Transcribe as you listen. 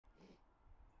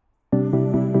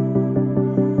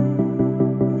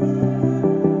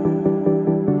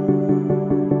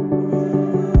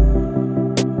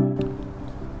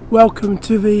Welcome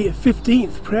to the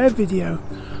 15th prayer video.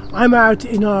 I'm out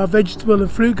in our vegetable and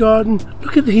fruit garden.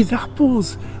 Look at these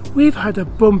apples. We've had a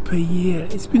bumper year.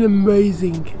 It's been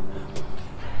amazing.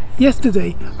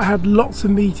 Yesterday I had lots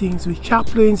of meetings with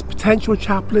chaplains, potential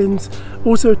chaplains,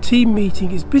 also a team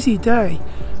meeting. It's a busy day,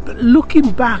 but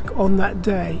looking back on that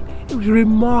day, it was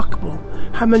remarkable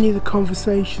how many of the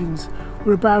conversations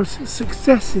were about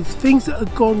successes, things that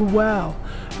had gone well,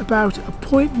 about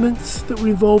appointments that were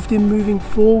involved in moving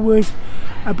forward,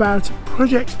 about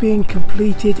projects being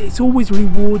completed. It's always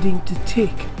rewarding to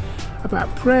tick,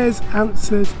 about prayers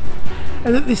answered,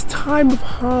 and at this time of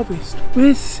harvest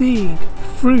we're seeing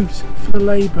fruit for the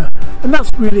labour, and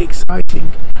that's really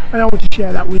exciting, and I want to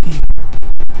share that with you.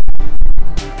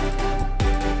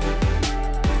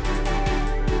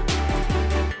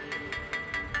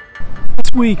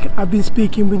 This week I've been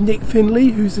speaking with Nick Finley,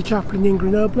 who's the chaplain in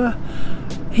Grenoble.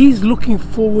 He's looking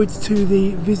forward to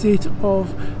the visit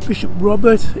of Bishop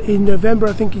Robert in November,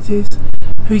 I think it is,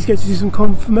 who's going to do some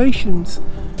confirmations.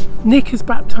 Nick has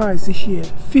baptised this year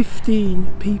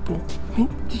 15 people. I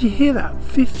mean, did you hear that?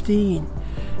 15.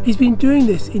 He's been doing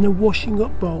this in a washing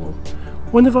up bowl.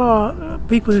 One of our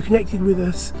people who connected with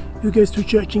us, who goes to a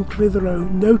church in Clitheroe,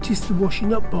 noticed the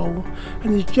washing up bowl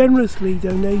and has generously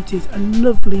donated a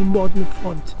lovely modern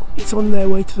font. It's on their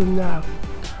way to them now.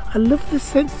 I love the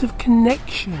sense of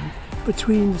connection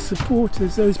between the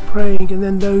supporters, those praying, and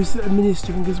then those that are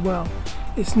ministering as well.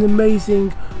 It's an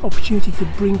amazing opportunity to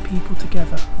bring people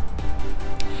together.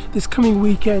 This coming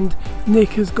weekend, Nick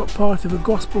has got part of a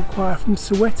gospel choir from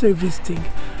Soweto visiting.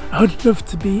 I would love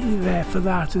to be there for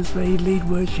that as they lead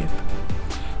worship.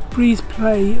 Please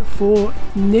pray for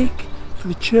Nick, for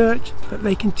the church, that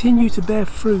they continue to bear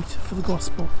fruit for the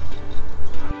gospel.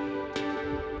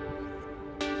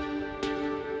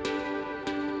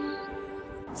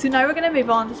 So now we're going to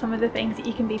move on to some of the things that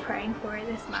you can be praying for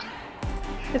this month.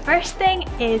 The first thing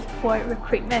is for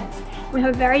recruitment. We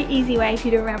have a very easy way for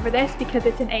you to remember this because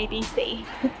it's an ABC.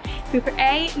 So for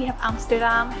A, we have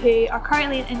Amsterdam, who are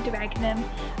currently in Interregnum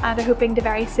and are hoping to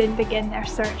very soon begin their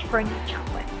search for a new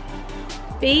chaplain.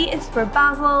 B is for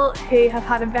Basel, who have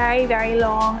had a very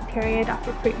long period of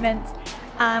recruitment,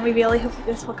 and we really hope that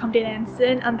this will come to an end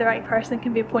soon and the right person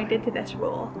can be appointed to this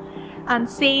role. And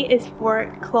C is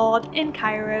for Claude in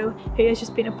Cairo, who has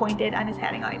just been appointed and is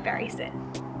heading out very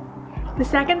soon. The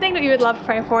second thing that we would love to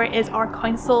pray for is our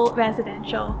council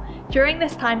residential. During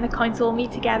this time, the council will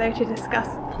meet together to discuss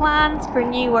plans for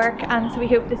new work, and so we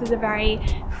hope this is a very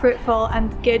fruitful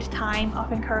and good time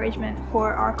of encouragement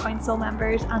for our council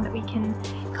members, and that we can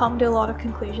come to a lot of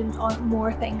conclusions on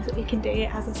more things that we can do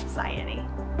as a society.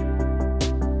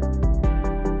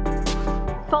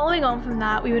 Following on from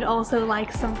that, we would also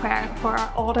like some prayer for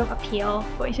our autumn appeal,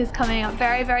 which is coming up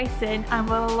very soon and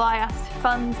will allow us to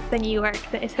fund the new work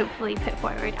that is hopefully put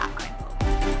forward at council.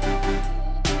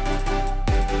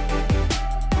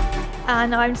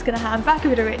 And now I'm just going to hand back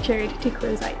over to Richard to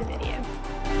close out the video.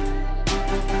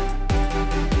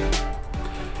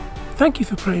 Thank you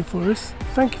for praying for us.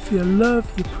 Thank you for your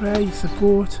love, your prayer, your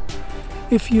support.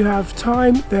 If you have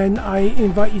time, then I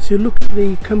invite you to look at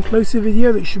the Come Closer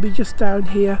video that should be just down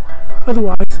here.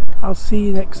 Otherwise, I'll see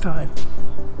you next time.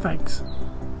 Thanks.